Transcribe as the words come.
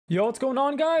Yo, what's going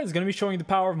on, guys? Gonna be showing you the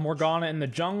power of Morgana in the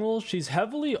jungle. She's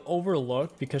heavily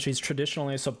overlooked because she's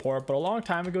traditionally a support, but a long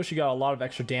time ago she got a lot of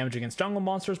extra damage against jungle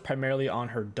monsters, primarily on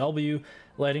her W,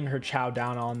 letting her chow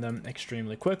down on them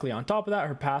extremely quickly. On top of that,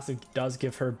 her passive does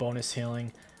give her bonus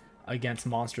healing against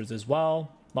monsters as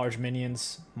well, large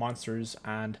minions, monsters,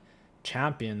 and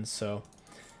champions. So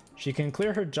she can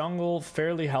clear her jungle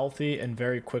fairly healthy and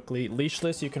very quickly.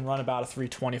 Leashless, you can run about a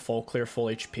 320 full clear full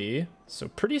HP, so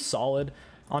pretty solid.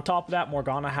 On top of that,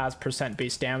 Morgana has percent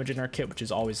base damage in her kit, which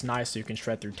is always nice, so you can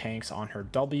shred through tanks on her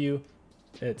W.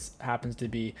 It happens to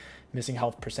be missing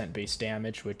health percent base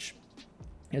damage, which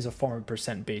is a form of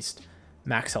percent based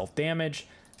max health damage.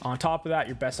 On top of that,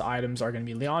 your best items are going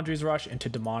to be Leandri's Rush into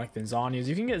Demonic than Zhonya's.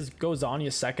 You can go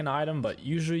Zhonya's second item, but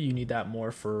usually you need that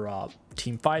more for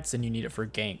team fights than you need it for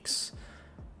ganks.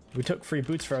 We took free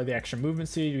boots for the extra movement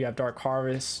speed. We have Dark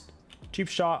Harvest, Cheap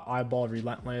Shot, Eyeball,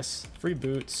 Relentless, free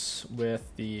boots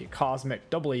with the Cosmic,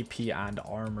 double AP, and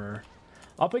armor.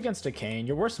 Up against a Kayn,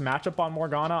 your worst matchup on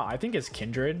Morgana, I think, is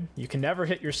Kindred. You can never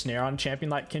hit your snare on a champion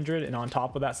like Kindred, and on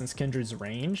top of that, since Kindred's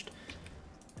ranged,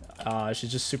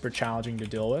 she's just super challenging to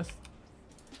deal with.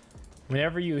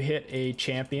 Whenever you hit a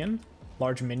champion,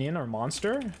 large minion, or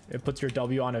monster, it puts your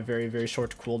W on a very, very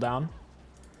short cooldown.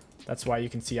 That's why you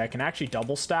can see I can actually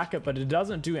double stack it, but it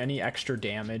doesn't do any extra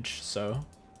damage, so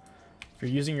if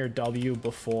you're using your W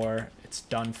before it's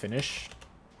done finished,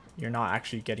 you're not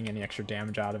actually getting any extra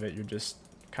damage out of it. You're just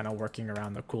kind of working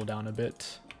around the cooldown a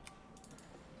bit.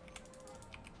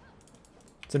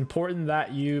 It's important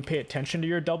that you pay attention to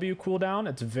your W cooldown.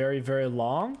 It's very, very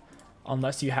long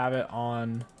unless you have it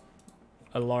on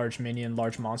a large minion,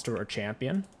 large monster, or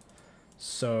champion.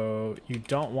 So you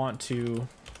don't want to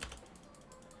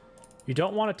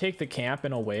take the camp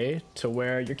in a way to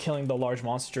where you're killing the large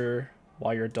monster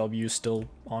while your W is still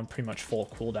on pretty much full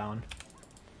cooldown.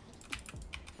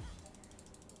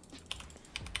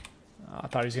 I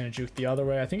thought he was going to juke the other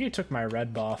way. I think he took my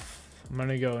red buff. I'm going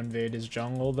to go invade his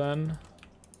jungle then.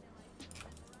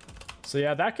 So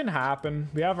yeah, that can happen.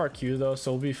 We have our Q though,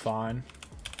 so we'll be fine.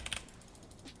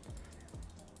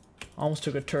 Almost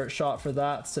took a turret shot for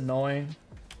that. It's annoying.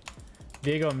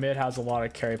 Diego mid has a lot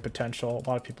of carry potential. A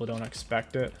lot of people don't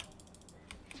expect it.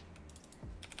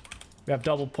 We have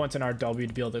double points in our W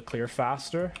to be able to clear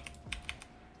faster.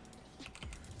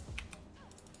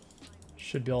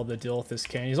 Should be able to deal with this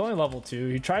Kayn. He's only level 2.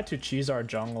 He tried to cheese our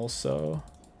jungle, so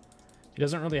he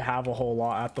doesn't really have a whole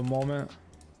lot at the moment.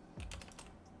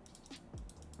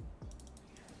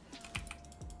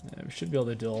 Yeah, we should be able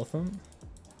to deal with him.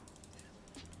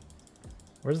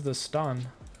 Where's the stun?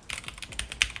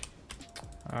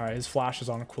 Alright, his flash is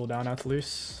on a cooldown at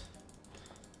least.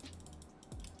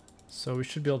 So we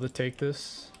should be able to take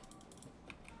this.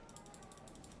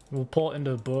 We'll pull it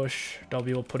into the bush.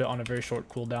 W will put it on a very short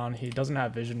cooldown. He doesn't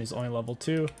have vision. He's only level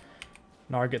 2.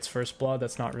 Nar gets first blood.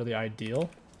 That's not really ideal.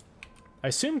 I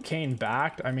assume Kayn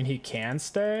backed. I mean, he can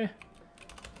stay,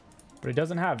 but he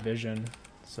doesn't have vision.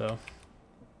 So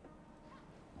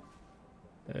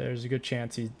there's a good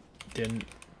chance he didn't.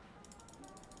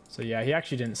 So yeah, he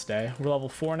actually didn't stay. We're level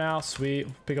 4 now. Sweet.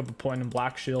 Pick up a point in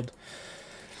Black Shield,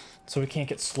 so we can't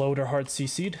get slowed or hard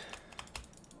CC'd.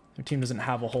 Their team doesn't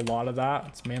have a whole lot of that.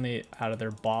 It's mainly out of their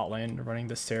bot lane. They're running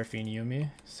the Seraphine Yuumi.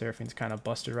 Seraphine's kind of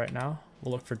busted right now.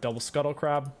 We'll look for double Scuttle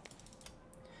Crab.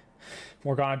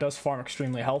 Morgana does farm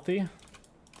extremely healthy.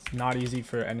 It's not easy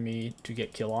for enemy to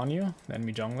get kill on you, the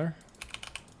enemy jungler.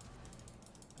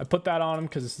 I put that on him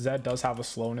because Zed does have a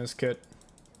slowness kit.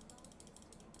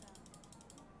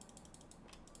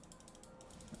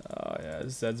 Oh yeah,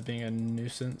 Zed's being a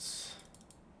nuisance.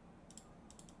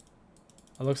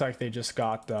 It looks like they just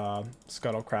got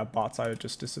Scuttle Crab bot side. It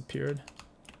just disappeared.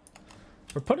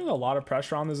 We're putting a lot of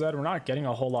pressure on the Zed. We're not getting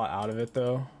a whole lot out of it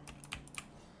though.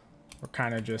 We're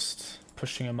kind of just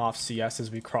pushing him off CS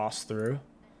as we cross through.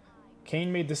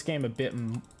 Kayn made this game a bit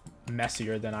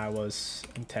messier than I was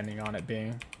intending on it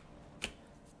being.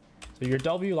 So your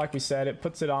W, like we said, it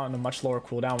puts it on a much lower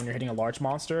cooldown when you're hitting a large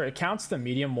monster. It counts the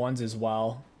medium ones as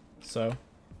well. So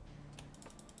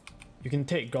you can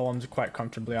take golems quite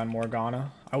comfortably on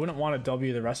Morgana. I wouldn't want to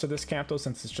W the rest of this camp though,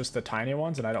 since it's just the tiny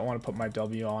ones, and I don't want to put my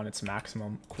W on its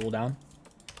maximum cooldown.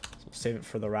 So we'll save it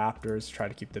for the Raptors, try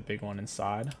to keep the big one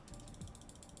inside.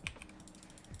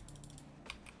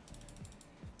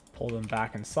 Pull them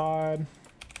back inside.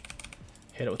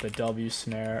 Hit it with a W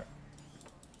snare.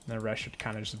 And the rest should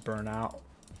kind of just burn out.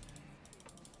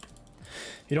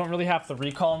 You don't really have to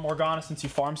recall Morgana since you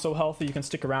farm so healthy. You can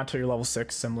stick around till you're level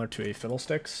 6, similar to a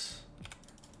Fiddlesticks.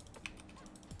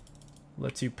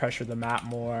 Lets you pressure the map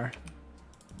more.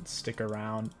 Stick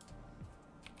around.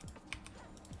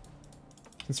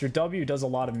 Since your W does a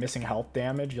lot of missing health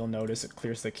damage, you'll notice it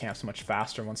clears the camps much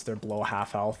faster once they're below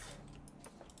half health.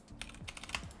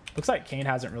 Looks like Kane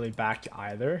hasn't really backed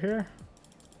either here.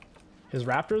 His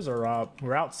Raptors are up.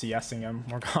 We're out CSing him.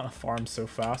 Morgana farms so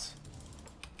fast.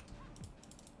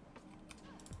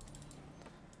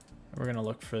 We're going to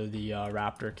look for the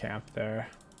Raptor camp there.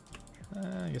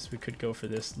 I guess we could go for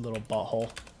this little butthole.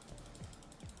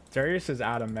 Darius is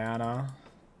out of mana.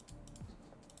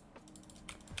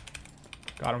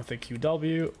 Got him with a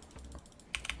QW.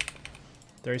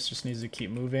 Darius just needs to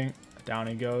keep moving. Down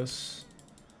he goes.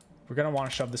 We're going to want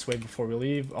to shove this wave before we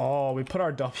leave. Oh, we put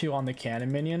our W on the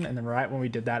cannon minion, and then right when we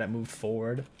did that, it moved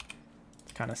forward.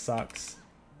 It kind of sucks.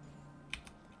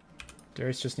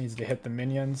 Darius just needs to hit the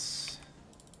minions.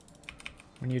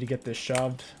 We need to get this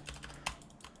shoved.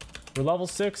 We're level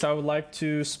 6. I would like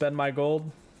to spend my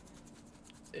gold.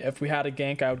 If we had a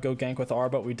gank, I would go gank with R,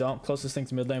 but we don't. Closest thing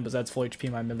to mid lane, but Zed's full HP.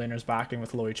 My mid laner's backing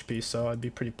with low HP, so it'd be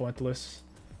pretty pointless.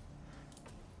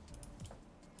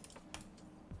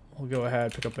 We'll go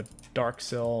ahead, pick up a Dark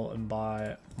Sill, and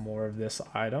buy more of this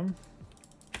item.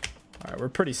 Alright, we're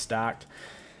pretty stacked.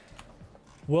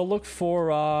 We'll look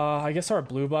for, I guess, our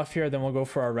blue buff here, then we'll go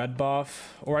for our red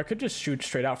buff. Or I could just shoot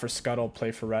straight out for Scuttle,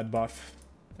 play for red buff.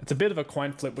 It's a bit of a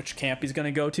coin flip which camp he's going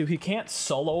to go to. He can't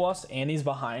solo us, and he's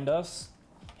behind us.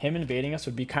 Him invading us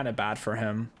would be kind of bad for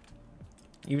him.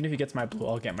 Even if he gets my blue,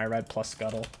 I'll get my red plus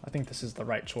Scuttle. I think this is the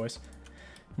right choice.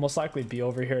 Most likely be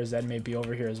over here. Zed may be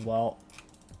over here as well.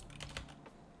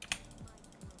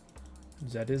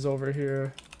 Zed is over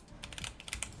here.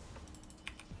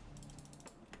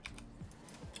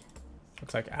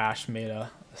 Looks like Ashe made a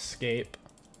escape.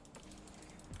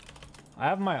 I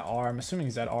have my R. I'm assuming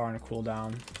Zed R on a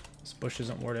cooldown. This bush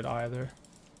isn't warded either.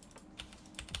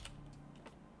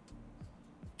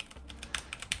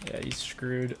 Yeah, he's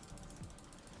screwed.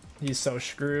 He's so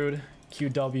screwed.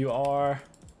 QWR.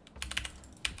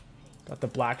 Got the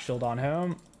black shield on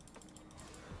him.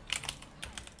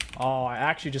 Oh, I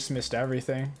actually just missed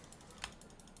everything.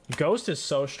 Ghost is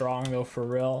so strong though, for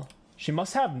real. She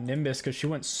must have Nimbus because she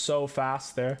went so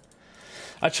fast there.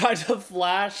 I tried to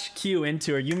flash Q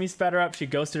into her. Yuumi sped her up. She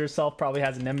ghosted herself. Probably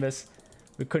has Nimbus.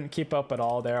 We couldn't keep up at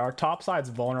all there. Our top side's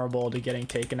vulnerable to getting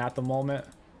taken at the moment.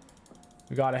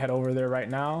 We gotta head over there right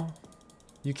now.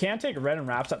 You can take red and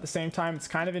wraps at the same time. It's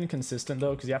kind of inconsistent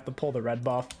though because you have to pull the red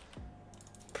buff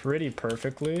pretty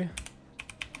perfectly.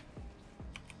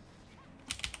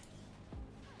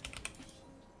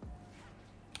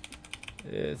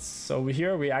 So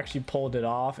here we actually pulled it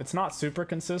off. It's not super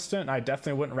consistent. I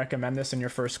definitely wouldn't recommend this in your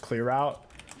first clear out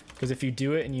because if you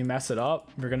do it and you mess it up,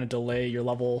 you're going to delay your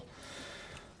level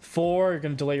 4. You're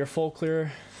going to delay your full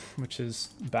clear, which is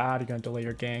bad. You're going to delay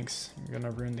your ganks. You're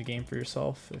going to ruin the game for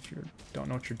yourself if you don't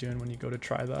know what you're doing when you go to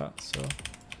try that. So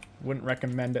wouldn't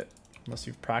recommend it unless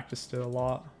you've practiced it a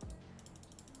lot.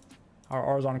 Our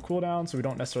R is on a cooldown, so we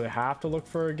don't necessarily have to look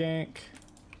for a gank.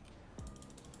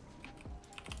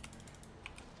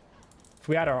 If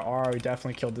we had our R, we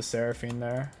definitely killed the Seraphine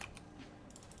there.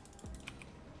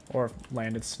 Or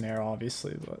landed Snare,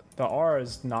 obviously. But the R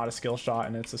is not a skill shot,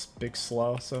 and it's a big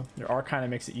slow. So your R kind of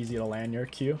makes it easy to land your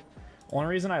Q. Only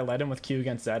reason I led him with Q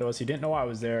against Zed was he didn't know I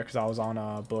was there because I was on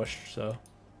a bush. So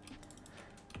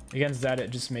against Zed, it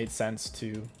just made sense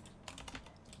to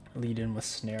lead in with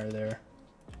Snare there.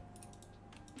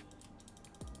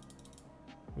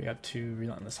 We have 2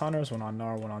 Relentless Hunters, one on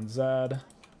Gnar, one on Zed.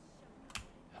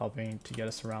 Helping to get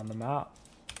us around the map.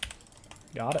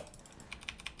 Got it.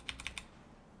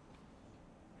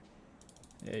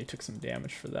 Yeah, he took some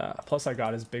damage for that. Plus I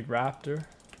got his big raptor.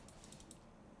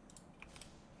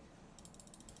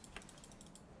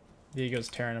 Diego's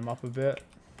tearing him up a bit.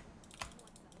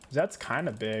 That's kind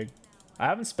of big. I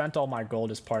haven't spent all my gold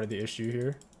as part of the issue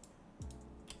here.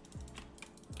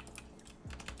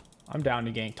 I'm down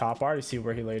to gank top. I already see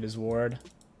where he laid his ward.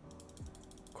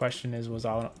 Question is, was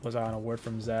I on a ward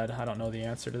from Zed? I don't know the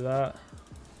answer to that.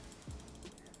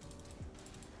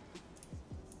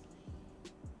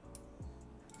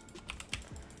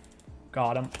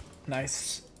 Got him.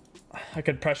 Nice. I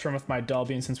could pressure him with my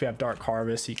W, and since we have Dark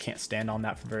Harvest, he can't stand on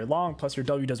that for very long. Plus your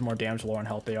W does more damage, lower on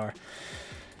health they are.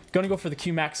 Gonna go for the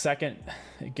Q max second.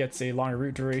 It gets a longer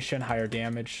root duration, higher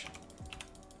damage.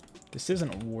 This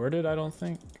isn't warded, I don't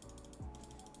think.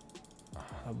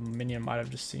 A minion might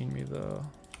have just seen me though.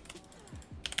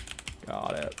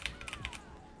 Got it.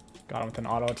 Got him with an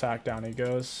auto attack. Down he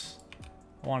goes.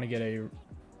 I want to get a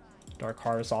Dark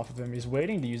Harvest off of him. He's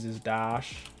waiting to use his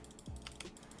dash.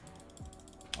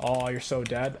 Oh, you're so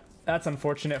dead. That's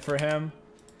unfortunate for him.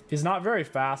 He's not very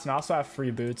fast, and I also have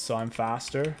free boots, so I'm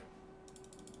faster.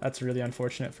 That's really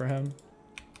unfortunate for him.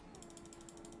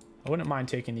 wouldn't mind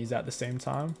taking these at the same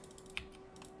time.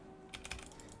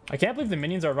 I can't believe the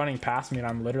minions are running past me and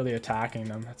I'm literally attacking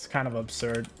them. That's kind of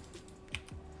absurd.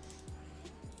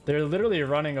 They're literally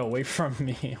running away from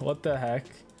me. What the heck?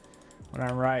 When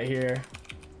I'm right here.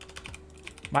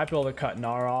 Might be able to cut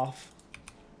Gnar off.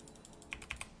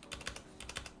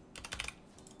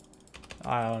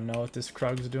 I don't know what this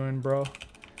Krug's doing, bro.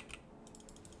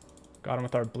 Got him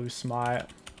with our blue smite.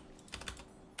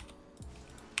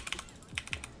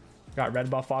 Got red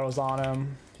buff autos on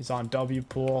him. He's on W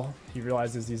pool. He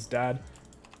realizes he's dead.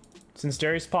 Since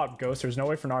Darius popped Ghost, there's no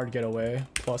way for Gnar to get away.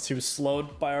 Plus, he was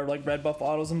slowed by our like red buff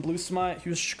autos and blue smite. He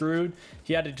was screwed.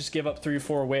 He had to just give up 3 or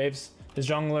 4 waves. His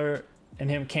jungler and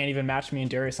him can't even match me and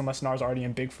Darius unless Gnar's already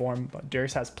in big form. But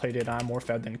Darius has plated and I'm more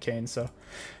fed than Kane. So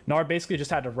Gnar basically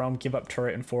just had to roam, give up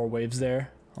turret in 4 waves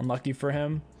there. Unlucky for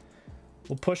him.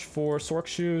 We'll push for Sork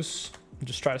Shoes and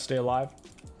just try to stay alive.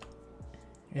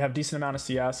 We have decent amount of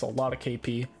CS, a lot of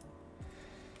KP.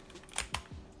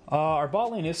 Our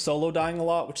bot lane is solo dying a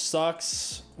lot, which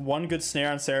sucks. One good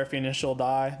snare on Seraphine and she'll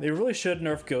die. They really should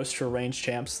nerf Ghost for ranged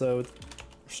champs though. We're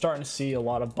starting to see a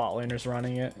lot of bot laners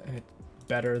running it. It's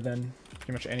better than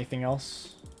pretty much anything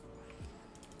else.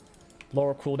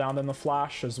 Lower cooldown than the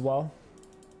Flash as well.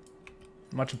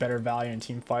 Much better value in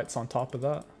team fights on top of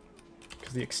that.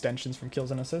 Because the extensions from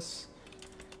kills and assists.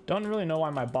 Don't really know why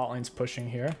my bot lane's pushing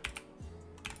here.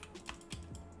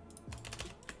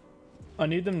 I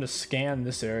need them to scan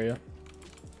this area.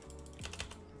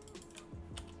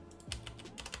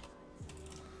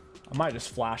 I might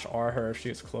just flash R her if she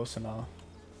gets close enough.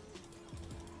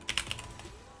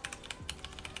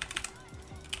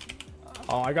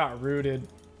 Oh, I got rooted.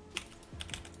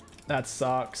 That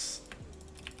sucks.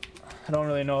 I don't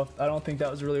really know if, I don't think that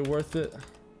was really worth it.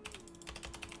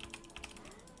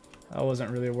 That wasn't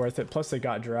really worth it. Plus they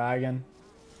got dragon.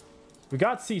 We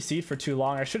got CC'd for too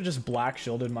long. I should have just black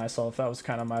shielded myself. That was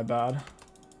kind of my bad.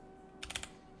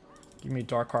 Give me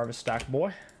Dark Harvest stack,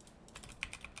 boy.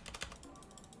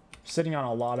 Sitting on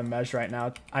a lot of mesh right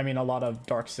now. I mean, a lot of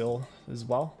Dark Seal as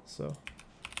well. So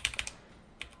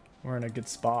we're in a good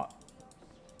spot.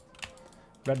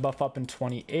 Red buff up in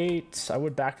 28. I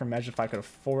would back for mesh if I could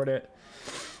afford it.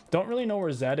 Don't really know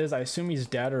where Zed is. I assume he's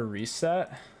dead or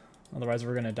reset. Otherwise,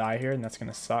 we're going to die here, and that's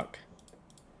going to suck.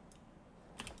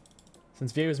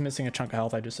 Since Viego's missing a chunk of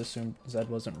health, I just assumed Zed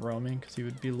wasn't roaming because he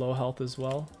would be low health as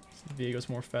well. So Viego's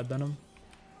more fed than him.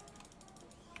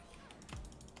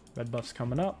 Red buff's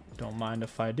coming up. Don't mind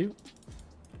if I do.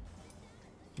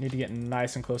 Need to get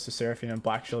nice and close to Seraphine and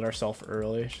black shield ourselves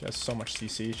early. She has so much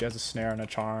CC. She has a snare and a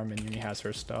charm, and Yumi has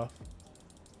her stuff.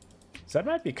 Zed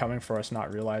might be coming for us,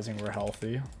 not realizing we're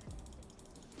healthy.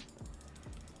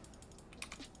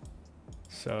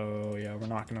 So yeah, we're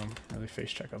not gonna really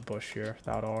face check a bush here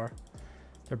without R.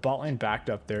 Their bot lane backed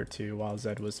up there too while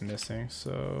Zed was missing,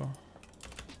 so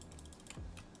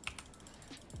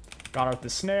got her with the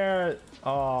snare.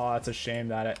 Oh, that's a shame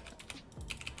that it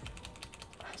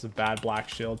was a bad black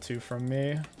shield too from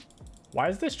me. Why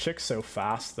is this chick so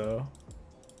fast though?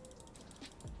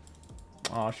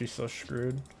 Oh, she's so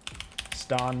screwed.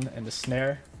 Stun and the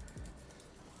snare.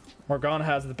 Morgana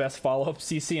has the best follow-up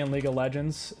CC in League of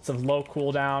Legends. It's a low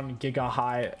cooldown, giga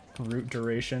high root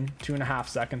duration. 2.5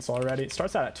 seconds already. It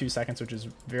starts out at 2 seconds, which is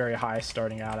very high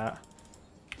starting out at.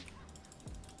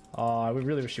 I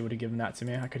really wish you would have given that to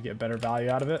me. I could get better value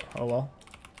out of it. Oh well.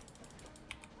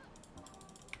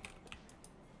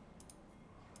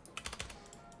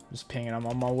 Just pinging. I'm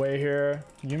on my way here.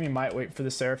 Yumi might wait for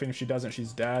the Seraphine. If she doesn't,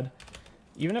 she's dead.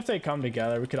 Even if they come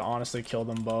together, we could honestly kill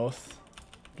them both.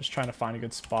 Just trying to find a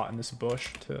good spot in this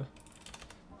bush to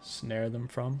snare them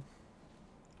from.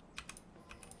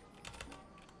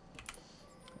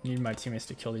 Need my teammates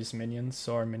to kill these minions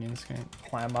so our minions can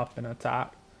climb up and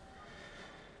attack.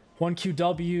 1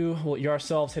 QW, we'll E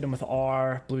ourselves, hit them with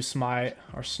R, blue smite,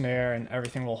 our snare, and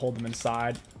everything will hold them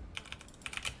inside.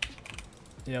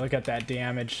 Yeah, look at that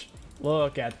damage.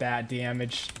 Look at that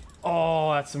damage.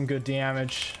 Oh, that's some good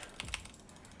damage.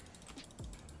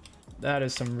 That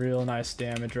is some real nice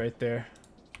damage right there.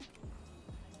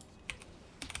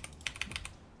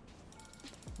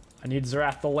 I need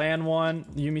Zerath to land one.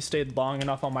 Yumi stayed long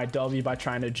enough on my W by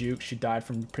trying to juke. She died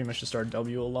from pretty much just our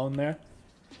W alone there.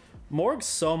 Morg's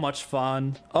so much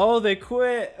fun. Oh, they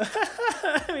quit.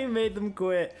 We made them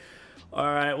quit. All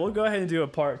right, we'll go ahead and do a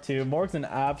part 2. Morg's an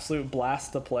absolute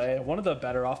blast to play. One of the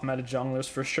better off meta junglers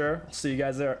for sure. I'll see you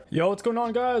guys there. Yo, what's going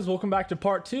on, guys? Welcome back to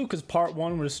part 2, because part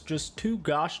 1 was just too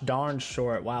gosh darn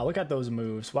short. Wow, look at those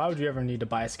moves. Why would you ever need to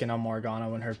buy a skin on Morgana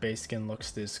when her base skin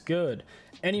looks this good?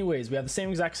 Anyways, we have the same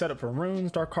exact setup for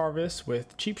runes, Dark Harvest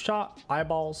with Cheap Shot,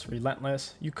 Eyeballs,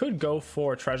 Relentless. You could go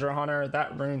for Treasure Hunter.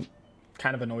 That rune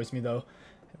kind of annoys me though.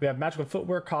 We have Magical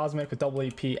Footwear, Cosmic with double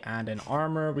AP and an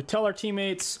armor. We tell our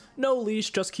teammates, no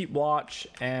leash, just keep watch.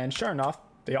 And sure enough,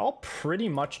 they all pretty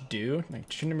much do. Like,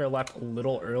 Tryndamere left a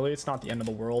little early. It's not the end of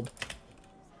the world.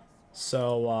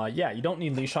 So, yeah, you don't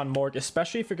need leash on Morg,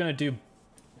 especially if you're going to do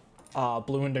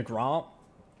blue into Gromp.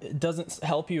 It doesn't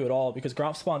help you at all because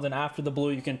Gromp spawns in after the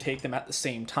blue. You can take them at the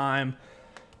same time.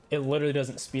 It literally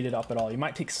doesn't speed it up at all. You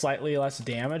might take slightly less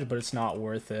damage, but it's not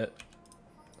worth it.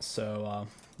 So,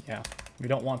 yeah. We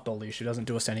don't want the leash. It doesn't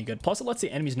do us any good. Plus, it lets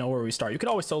the enemies know where we start. You could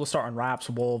always solo start on Raps,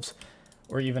 Wolves,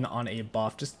 or even on a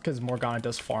buff, just because Morgana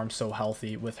does farm so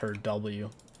healthy with her W.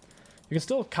 You can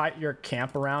still kite your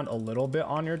camp around a little bit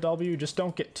on your W. Just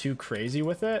don't get too crazy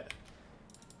with it,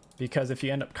 because if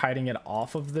you end up kiting it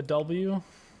off of the W,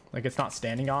 like it's not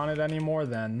standing on it anymore,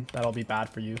 then that'll be bad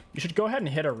for you. You should go ahead and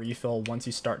hit a refill once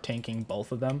you start tanking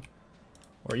both of them,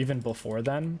 or even before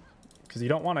then, because you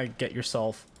don't want to get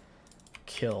yourself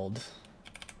killed.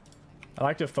 I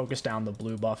like to focus down the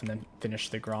blue buff and then finish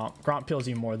the Gromp. Gromp peels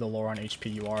you more the lower on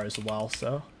HP you are as well,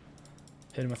 so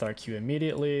hit him with our Q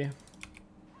immediately.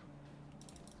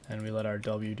 And we let our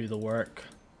W do the work.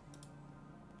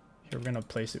 Here we're going to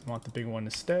place it. We want the big one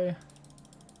to stay.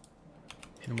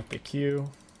 Hit him with the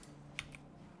Q.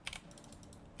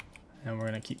 And we're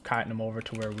going to keep kiting them over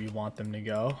to where we want them to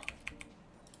go.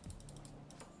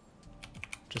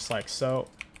 Just like so.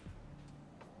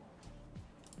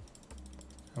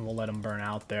 And we'll let them burn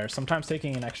out there. Sometimes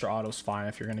taking an extra auto is fine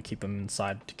if you're going to keep them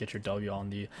inside to get your W on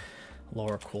the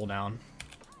lower cooldown.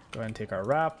 Go ahead and take our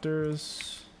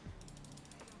Raptors.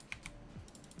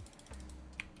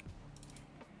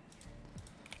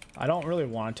 I don't really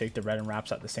want to take the red and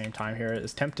Raps at the same time here,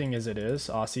 as tempting as it is.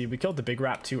 See, we killed the big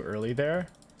Rap too early there,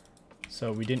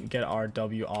 so we didn't get our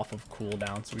W off of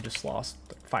cooldown, so we just lost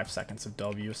like 5 seconds of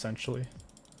W essentially.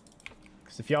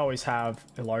 Because if you always have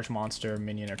a large monster,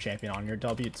 minion, or champion on your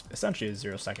W, it's essentially a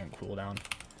 0-second cooldown.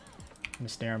 I'm going to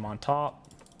snare him on top.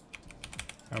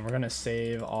 And we're going to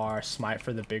save our smite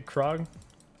for the big Krug,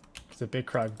 because the big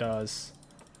Krug does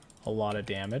a lot of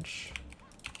damage.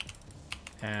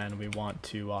 And we want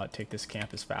to take this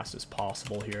camp as fast as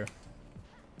possible here.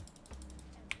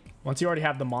 Once you already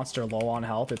have the monster low on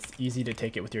health, it's easy to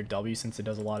take it with your W since it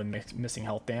does a lot of missing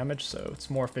health damage. So it's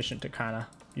more efficient to kind of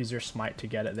use your smite to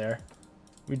get it there.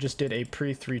 We just did a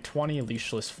pre-320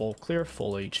 leashless full clear,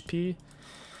 full HP.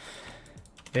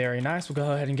 Very nice. We'll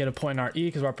go ahead and get a point in our E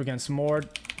because we're up against Mord.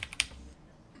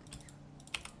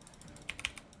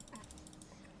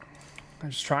 I'm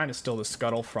just trying to steal the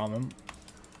scuttle from him.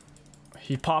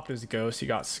 He popped his ghost. He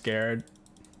got scared.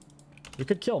 We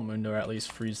could kill Mundo or at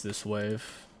least freeze this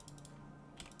wave.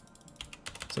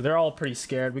 So they're all pretty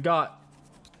scared. We got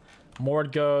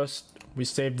Mord Ghost. We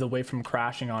saved the wave from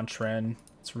crashing on Trin.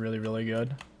 It's really, really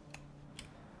good.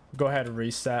 Go ahead and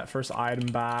reset. First item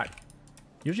back.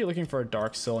 Usually looking for a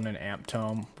Dark Seal and an Amp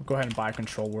Tome. We'll go ahead and buy a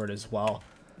Control Word as well.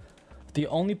 The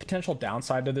only potential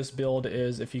downside to this build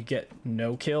is if you get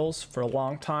no kills for a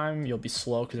long time, you'll be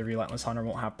slow because the Relentless Hunter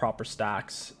won't have proper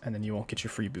stacks, and then you won't get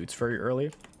your free boots very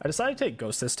early. I decided to take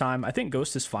Ghost this time. I think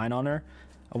Ghost is fine on her.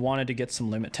 I wanted to get some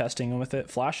limit testing with it.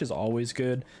 Flash is always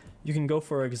good. You can go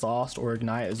for Exhaust or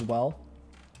Ignite as well,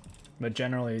 but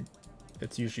generally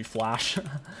it's usually Flash.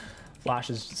 Flash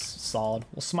is solid.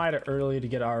 We'll smite it early to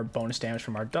get our bonus damage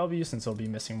from our W since it'll be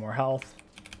missing more health.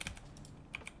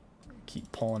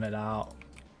 Keep pulling it out.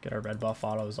 Get our red buff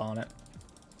autos on it.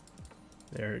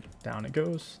 There, down it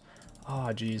goes.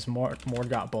 Oh, geez. Mord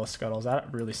got both scuttles.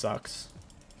 That really sucks.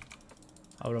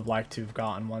 I would have liked to have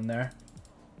gotten one there.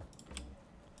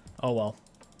 Oh, well.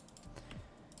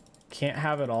 Can't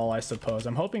have it all, I suppose.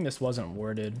 I'm hoping this wasn't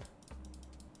worded.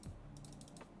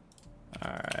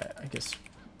 Alright, I guess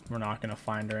we're not going to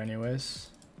find her anyways.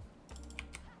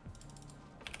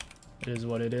 It is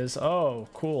what it is. Oh,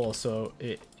 cool. So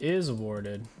it is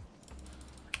warded.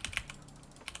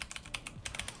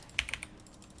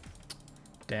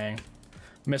 Dang.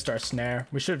 Missed our snare.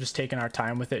 We should have just taken our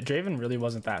time with it. Draven really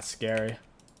wasn't that scary.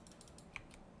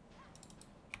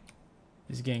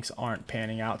 These ganks aren't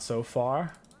panning out so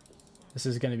far. This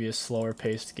is going to be a slower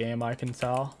paced game, I can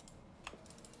tell.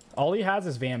 All he has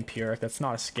is Vampiric. That's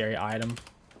not a scary item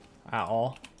at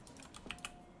all.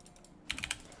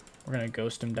 We're going to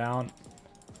ghost him down.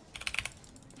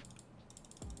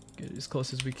 Get as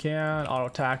close as we can. Auto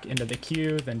attack into the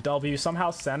Q, then W.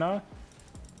 Somehow Senna.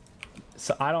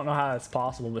 So I don't know how that's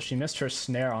possible, but she missed her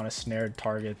snare on a snared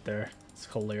target there. It's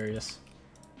hilarious.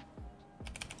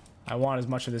 I want as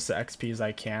much of this XP as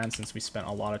I can since we spent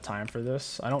a lot of time for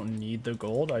this. I don't need the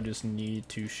gold, I just need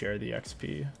to share the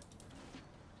XP.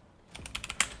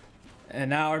 And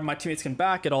now my teammates can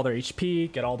back, get all their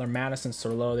HP, get all their mana since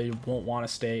they're low. They won't want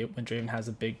to stay when Draven has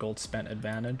a big gold spent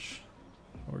advantage.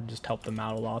 Or just help them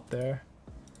out a lot there.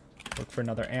 Look for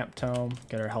another amp tome,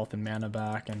 get our health and mana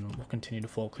back, and we'll continue to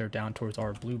full clear down towards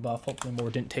our blue buff. Hopefully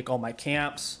Mord didn't take all my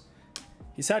camps.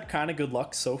 He's had kind of good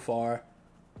luck so far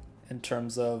in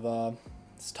terms of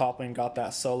his top lane got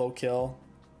that solo kill.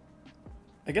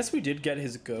 I guess we did get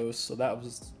his ghost, so that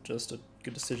was just a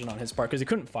good decision on his part because he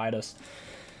couldn't fight us.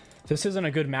 This isn't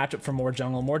a good matchup for Mord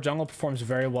jungle. Mord jungle performs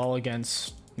very well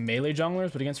against melee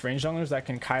junglers, but against range junglers that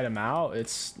can kite him out,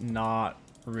 it's not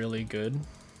really good.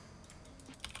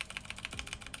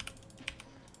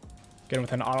 Get him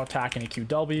with an auto attack and a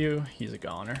QW. He's a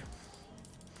goner.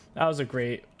 That was a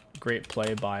great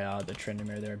play by the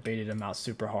Tryndamere there. Baited him out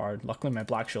super hard. Luckily my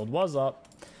black shield was up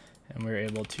and we were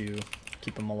able to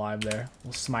keep him alive there.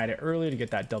 We'll smite it early to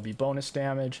get that W bonus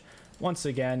damage. Once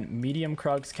again, medium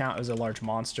Krugs count as a large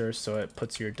monster, so it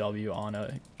puts your W on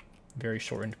a very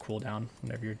shortened cooldown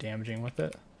whenever you're damaging with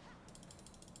it.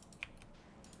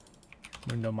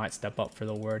 Mundo might step up for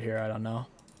the word here, I don't know.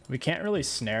 We can't really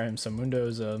snare him, so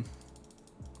Mundo's a...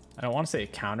 I don't want to say a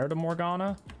counter to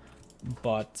Morgana,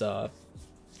 but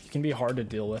it can be hard to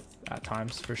deal with at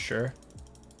times for sure.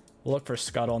 We'll look for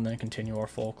Scuttle and then continue our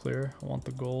full clear. I want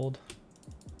the gold.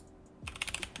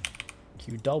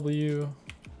 QW.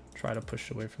 Try to push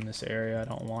away from this area. I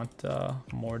don't want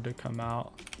Mord to come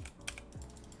out.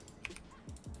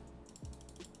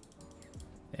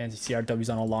 And you see our W's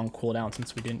on a long cooldown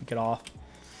since we didn't get off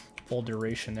full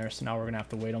duration there. So now we're going to have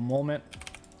to wait a moment.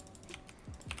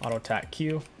 Auto attack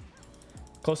Q.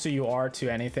 Closer you are to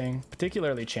anything,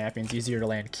 particularly champions, easier to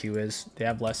land Q is. They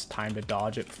have less time to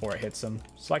dodge it before it hits them.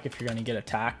 It's like if you're going to get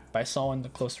attacked by someone, the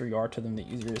closer you are to them, the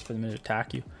easier it is for them to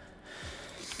attack you.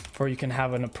 Or you can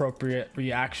have an appropriate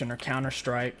reaction or counter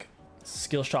strike.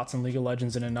 Skill shots in League of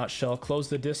Legends in a nutshell. Close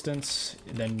the distance,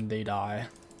 then they die.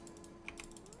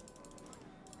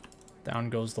 Down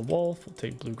goes the wolf. We'll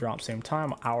take blue gromp same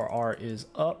time. Our R is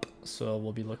up, so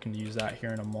we'll be looking to use that here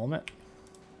in a moment.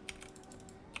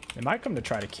 They might come to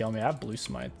try to kill me. I have blue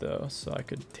smite though, so I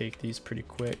could take these pretty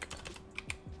quick.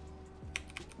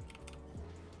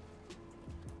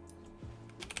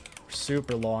 We're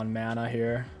super low on mana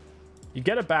here. You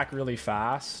get it back really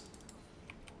fast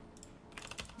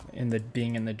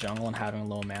being in the jungle and having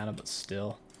low mana, but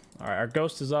still. All right, our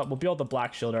ghost is up. We'll be able to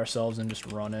black shield ourselves and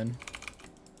just run in.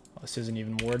 Oh, this isn't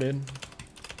even warded.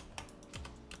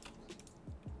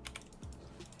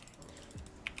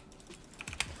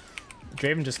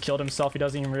 Draven just killed himself. He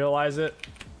doesn't even realize it.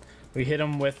 We hit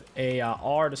him with a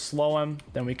R to slow him.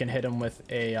 Then we can hit him with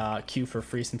a Q for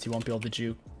free since he won't be able to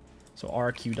juke. So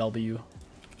R, Q, W.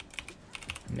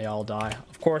 And they all die.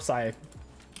 Of course, I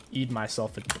E'd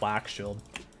myself with black shield.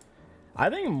 I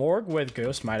think Morg with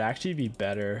Ghost might actually be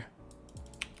better.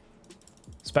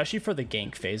 Especially for the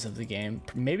gank phase of the game.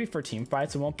 Maybe for team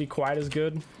fights it won't be quite as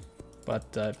good.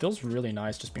 But it feels really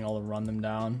nice just being able to run them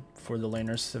down before the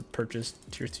laners have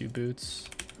purchased tier 2 boots.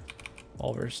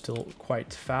 While we're still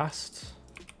quite fast.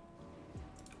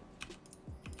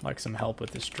 Like some help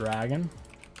with this dragon.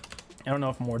 I don't know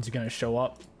if Mord's going to show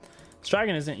up. This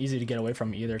dragon isn't easy to get away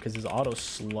from either because his auto's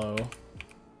slow.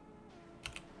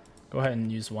 Go ahead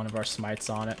and use one of our smites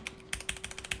on it.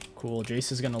 Cool.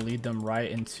 Jace is going to lead them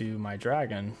right into my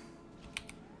dragon.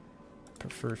 I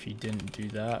prefer if he didn't do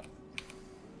that.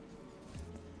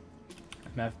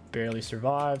 MF barely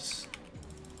survives.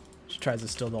 She tries to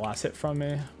steal the last hit from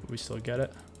me, but we still get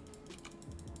it.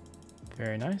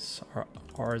 Very nice. Our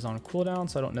R is on cooldown,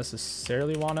 so I don't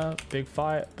necessarily want a big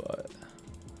fight, but...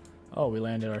 Oh, we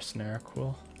landed our snare.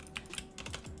 Cool.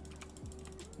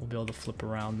 We'll be able to flip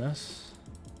around this.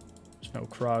 There's no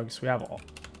Krugs.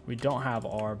 We don't have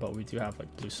R, but we do have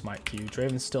like blue smite Q.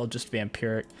 Draven's still just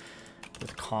vampiric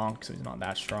with conk, so he's not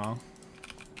that strong.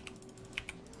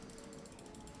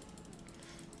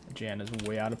 Jan is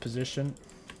way out of position.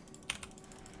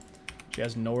 She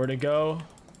has nowhere to go.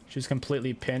 She's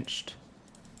completely pinched.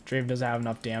 Draven doesn't have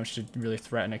enough damage to really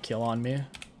threaten a kill on me.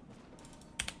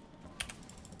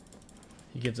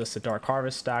 He gives us a Dark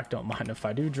Harvest stack. Don't mind if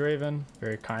I do, Draven.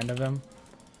 Very kind of him.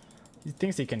 He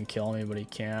thinks he can kill me, but he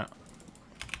can't.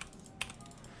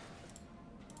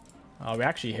 Oh, we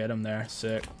actually hit him there.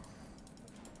 Sick.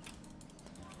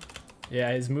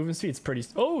 Yeah, his movement speed's pretty...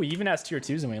 Oh, he even has tier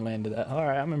 2s when we landed that. All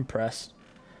right, I'm impressed.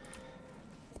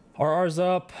 RR's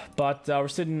up, but we're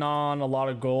sitting on a lot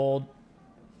of gold.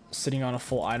 Sitting on a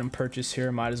full item purchase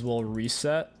here. Might as well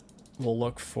reset. We'll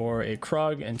look for a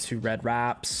Krug and 2 red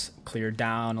wraps. Clear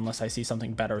down unless I see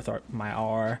something better with my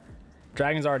R.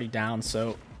 Dragon's already down,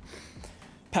 so...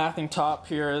 Pathing top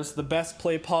here is the best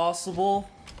play possible.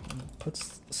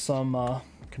 Puts some...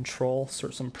 control,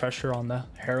 sort some pressure on the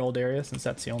Herald area since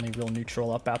that's the only real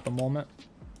neutral up at the moment.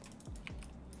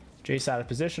 Jace out of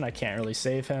position, I can't really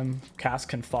save him. Cass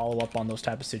can follow up on those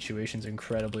type of situations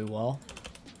incredibly well.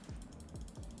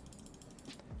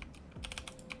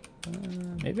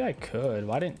 Maybe I could.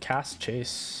 Why didn't Cass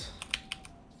chase?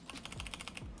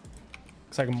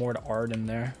 Looks like more to Arden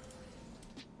there.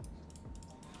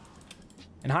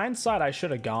 In hindsight, I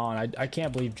should have gone. I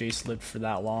can't believe Jace lived for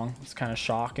that long. It's kind of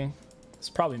shocking. He's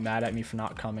probably mad at me for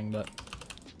not coming, but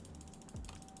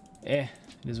it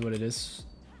is what it is.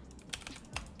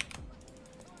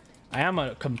 I am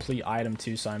a complete item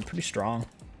too, so I'm pretty strong.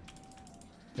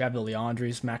 We have the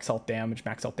Leandries, max health damage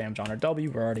on our W.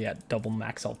 We're already at double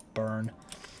max health burn.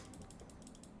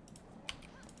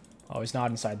 Oh, he's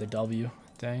not inside the W.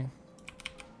 Dang.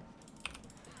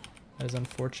 That is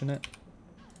unfortunate.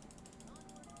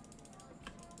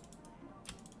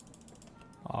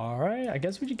 Alright, I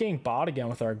guess we should gain bot again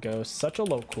with our ghost. Such a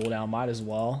low cooldown, might as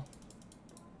well.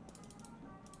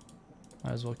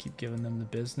 Might as well keep giving them the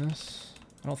business.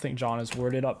 I don't think John is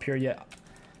worded up here yet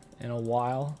in a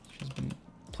while. She's been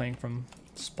playing from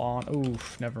spawn.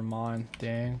 Oof, never mind.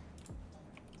 Dang.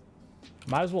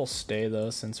 Might as well stay though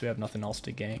since we have nothing else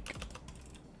to gank.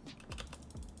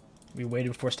 We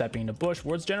waited before stepping into bush.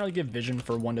 Wards generally give vision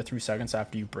for 1 to 3 seconds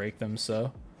after you break them,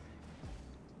 so...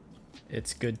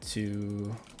 It's good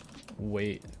to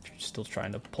wait if you're still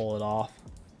trying to pull it off.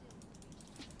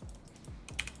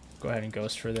 Go ahead and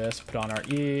ghost for this. Put on our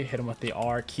E. Hit him with the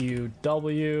R, Q,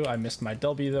 W. I missed my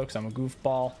W though because I'm a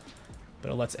goofball.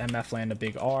 But it lets MF land a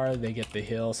big R. They get the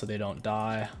heal so they don't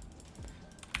die.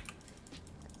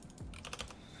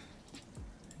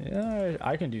 Yeah,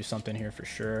 I can do something here for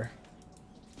sure.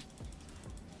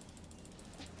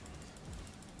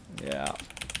 Yeah.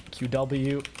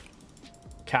 QW.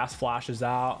 Cast flashes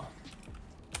out.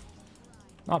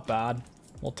 Not bad.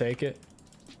 We'll take it.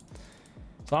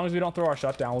 As long as we don't throw our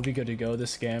shutdown, we'll be good to go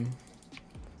this game.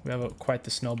 We have quite the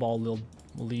snowball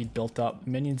lead built up.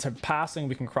 Minions are passing.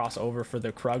 We can cross over for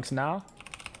the Krugs now.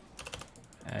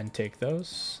 And take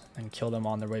those. And kill them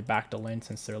on their way back to lane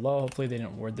since they're low. Hopefully they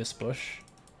didn't ward this bush.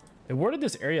 They warded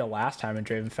this area last time and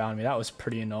Draven found me. That was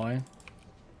pretty annoying.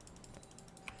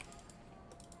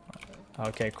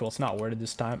 Okay, cool. It's not worded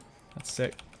this time. That's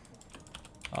sick.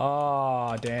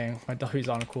 Oh, dang. My W's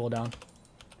on a cooldown.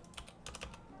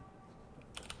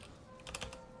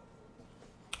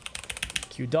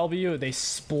 QW, they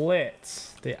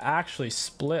split. They actually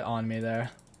split on me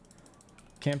there.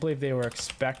 Can't believe they were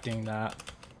expecting that.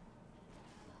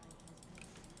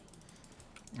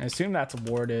 I assume that's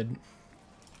warded.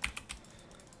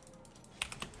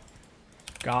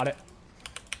 Got it.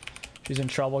 She's in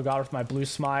trouble. Got her with my blue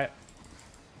smite.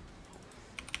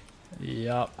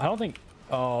 Yep. I don't think...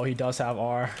 Oh, he does have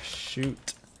R.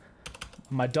 Shoot.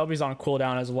 My W's on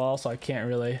cooldown as well, so I can't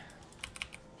really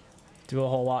do a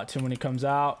whole lot to him when he comes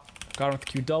out. Got him with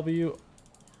QW.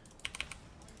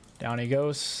 Down he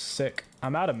goes. Sick.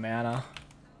 I'm out of mana.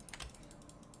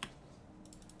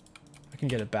 I can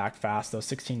get it back fast, though.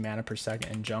 16 mana per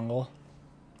second in jungle.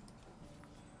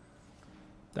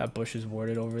 That bush is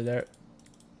warded over there.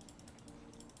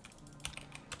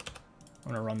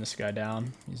 I'm gonna run this guy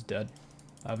down. He's dead.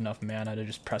 I have enough mana to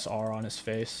just press R on his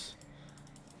face.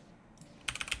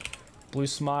 Blue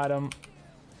smite him.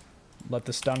 Let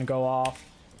the stun go off.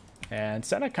 And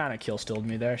Senna kind of kill-stilled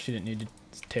me there. She didn't need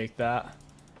to take that.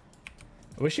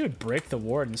 I wish she would break the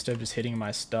ward instead of just hitting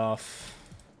my stuff.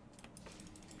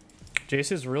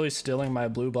 Jace is really stealing my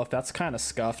blue buff. That's kind of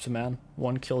scuffed, man.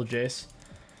 1 kill Jace.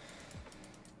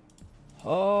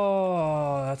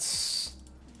 Oh, that's...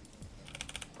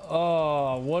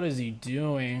 Oh, what is he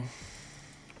doing?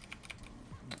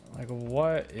 Like,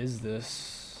 what is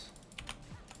this?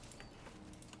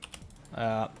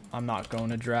 I'm not going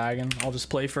to Dragon. I'll just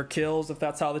play for kills if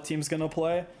that's how the team's gonna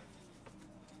play.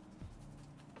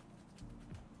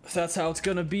 If that's how it's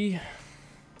gonna be.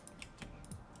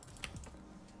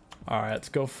 Alright, let's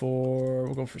go for...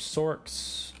 We'll go for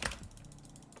Sorks.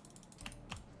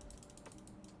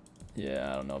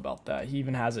 Yeah, I don't know about that. He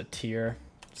even has a tier,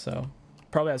 so...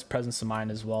 Probably has presence of mind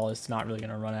as well. It's not really going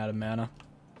to run out of mana.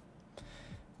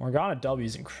 Morgana W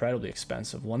is incredibly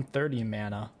expensive. 130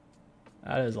 mana.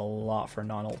 That is a lot for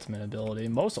non-ultimate ability.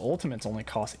 Most ultimates only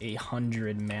cost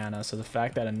 800 mana, so the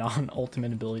fact that a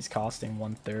non-ultimate ability is costing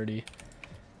 130,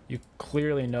 you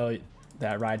clearly know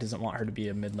that Riot doesn't want her to be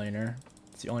a mid laner.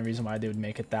 It's the only reason why they would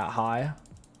make it that high.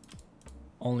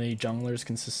 Only junglers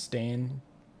can sustain,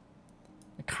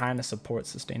 kind of support,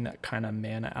 sustain that kind of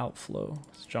mana outflow.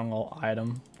 It's jungle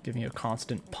item, giving you a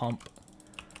constant pump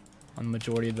on the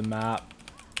majority of the map.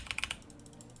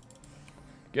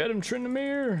 Get him,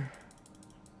 Tryndamere!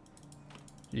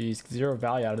 Jeez, 0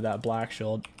 value out of that black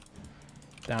shield.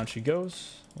 Down she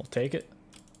goes. We'll take it.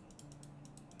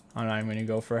 I'm not even going to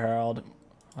go for Herald.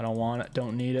 I don't want it.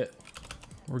 Don't need it.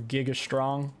 We're giga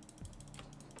strong.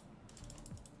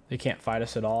 They can't fight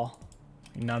us at all.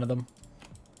 None of them.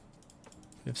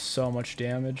 We have so much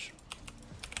damage.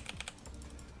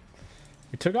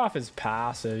 We took off his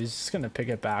passive. He's just going to pick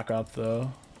it back up,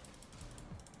 though.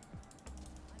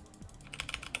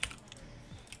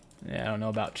 Yeah, I don't know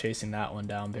about chasing that one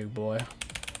down, big boy.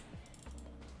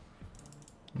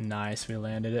 Nice, we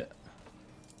landed it.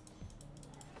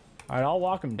 Alright, I'll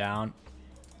walk him down.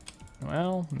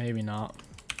 Well, maybe not.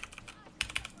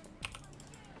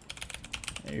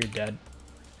 Yeah, you're dead.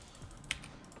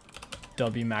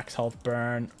 W max health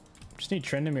burn. Just need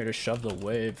Tryndamere to shove the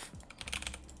wave.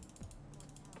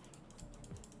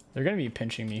 They're gonna be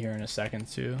pinching me here in a second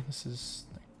too. This is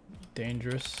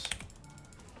dangerous.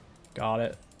 Got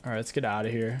it. Alright, let's get out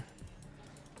of here.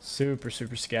 Super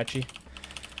sketchy.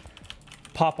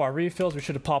 Pop our refills. We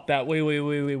should have popped that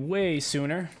way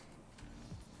sooner.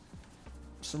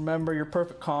 Just remember, your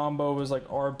perfect combo is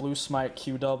like R blue smite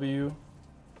QW.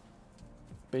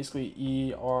 Basically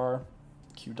E, R,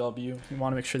 QW. You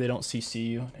want to make sure they don't CC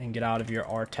you and get out of your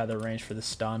R tether range for the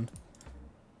stun.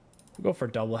 We'll go for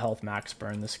double health max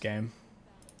burn this game.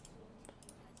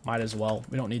 Might as well.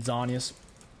 We don't need Zhonya's.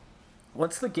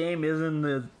 Once the game is in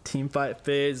the team fight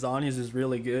phase, Zhonya's is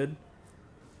really good.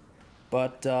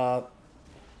 But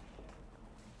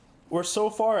we're so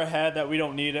far ahead that we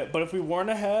don't need it. But if we weren't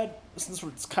ahead, since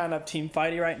it's kind of team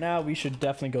fighty right now, we should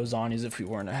definitely go Zhonya's if we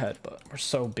weren't ahead. But we're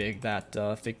so big that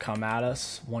if they come at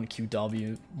us, 1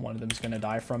 QW, one of them is going to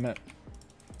die from it.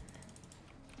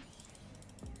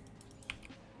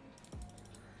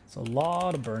 It's a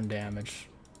lot of burn damage.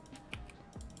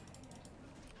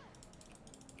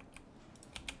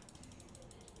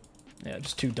 Yeah,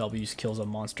 just 2 W's kills a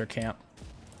monster camp.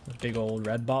 A big old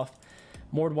red buff.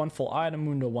 Mord 1 full item,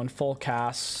 Mundo 1 full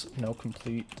cast, no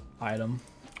complete item.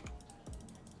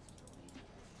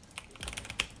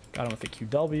 Got him with the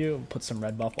QW, put some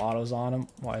red buff autos on him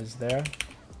while he's there.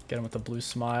 Get him with the blue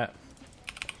smite.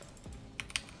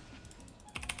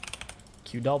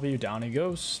 QW, down he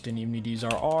goes. Didn't even need to use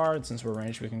our R, and since we're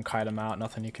ranged we can kite him out,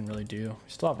 nothing he can really do.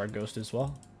 We still have our ghost as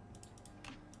well.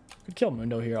 Could kill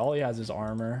Mundo here, all he has is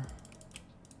armor.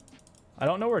 I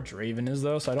don't know where Draven is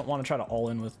though, so I don't want to try to all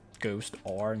in with Ghost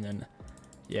R and then,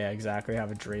 yeah, exactly,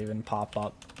 have a Draven pop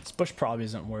up. This bush probably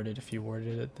isn't worded if you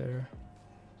worded it there.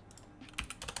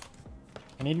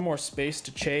 I need more space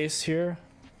to chase here.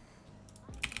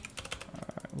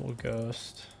 Alright, we'll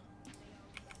Ghost.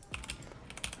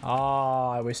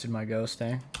 Ah, I wasted my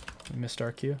ghosting. We missed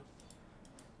our Q.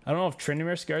 I don't know if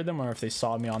Tryndamere scared them or if they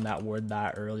saw me on that ward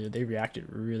that earlier. They reacted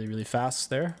really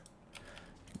fast there.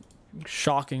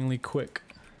 Shockingly quick.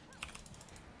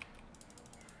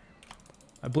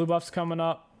 My blue buff's coming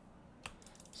up.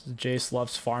 Jace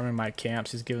loves farming my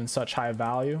camps. He's given such high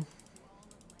value.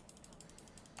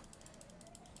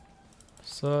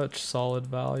 Such solid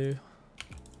value.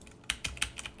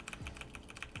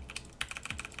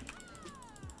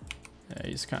 Yeah,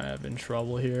 he's kind of in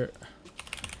trouble here.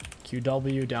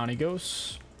 QW, down he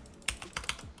goes.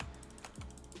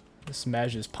 This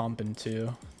Mej is pumping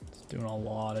too. It's doing a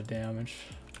lot of damage.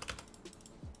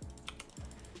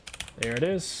 There it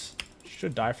is.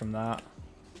 Should die from that.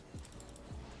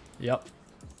 Yep.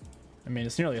 I mean,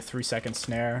 it's nearly a 3-second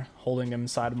snare, holding him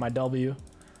inside of my W.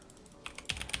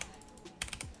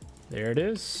 There it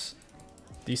is.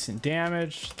 Decent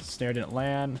damage. The snare didn't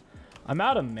land. I'm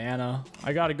out of mana.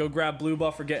 I gotta go grab blue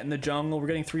buff or get in the jungle. We're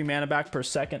getting 3 mana back per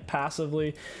second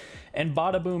passively. And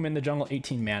bada boom in the jungle,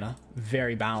 18 mana.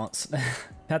 Very balanced.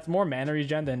 That's more mana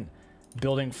regen than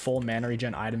building full mana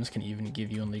regen items can even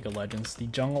give you in League of Legends. The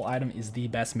jungle item is the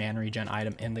best mana regen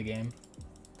item in the game.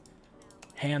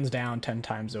 Hands down, 10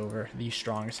 times over, the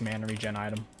strongest mana regen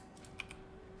item.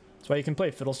 That's why you can play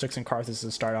Fiddlesticks and Karthus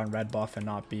to start on red buff and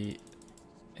not be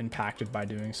impacted by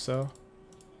doing so.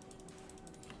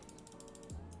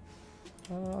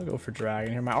 I'll go for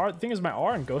Dragon here. My R, the thing is, my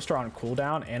R and Ghost are on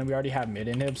cooldown, and we already have mid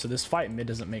inhib, so this fight mid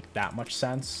doesn't make that much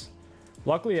sense.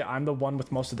 Luckily, I'm the one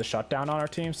with most of the shutdown on our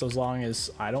team, so as long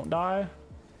as I don't die,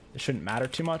 it shouldn't matter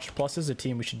too much. Plus, as a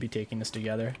team, we should be taking this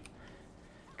together.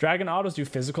 Dragon autos do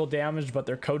physical damage, but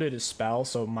they're coded as spell,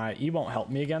 so my E won't help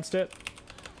me against it.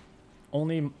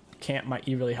 Only camp my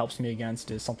E really helps me against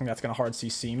is something that's going to hard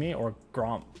CC me, or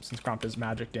Gromp, since Gromp does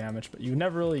magic damage. But you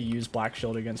never really use Black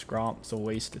Shield against Gromp, so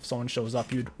waste. If someone shows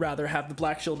up, you'd rather have the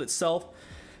Black Shield itself.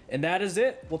 And that is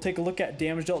it. We'll take a look at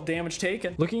damage dealt, damage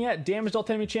taken. Looking at damage dealt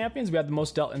enemy champions, we had the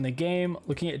most dealt in the game.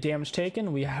 Looking at damage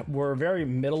taken, we're very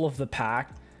middle of the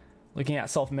pack. Looking at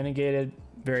self-mitigated,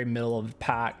 very middle of the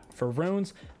pack. For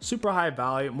runes, super high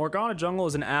value. Morgana jungle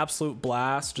is an absolute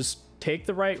blast. Just take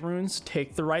the right runes,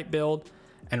 take the right build,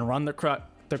 and run the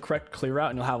correct clear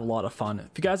out, and you'll have a lot of fun.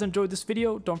 If you guys enjoyed this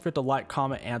video, don't forget to like,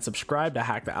 comment, and subscribe to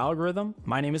hack the algorithm.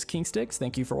 My name is Kingsticks.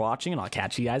 Thank you for watching, and I'll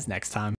catch you guys next time.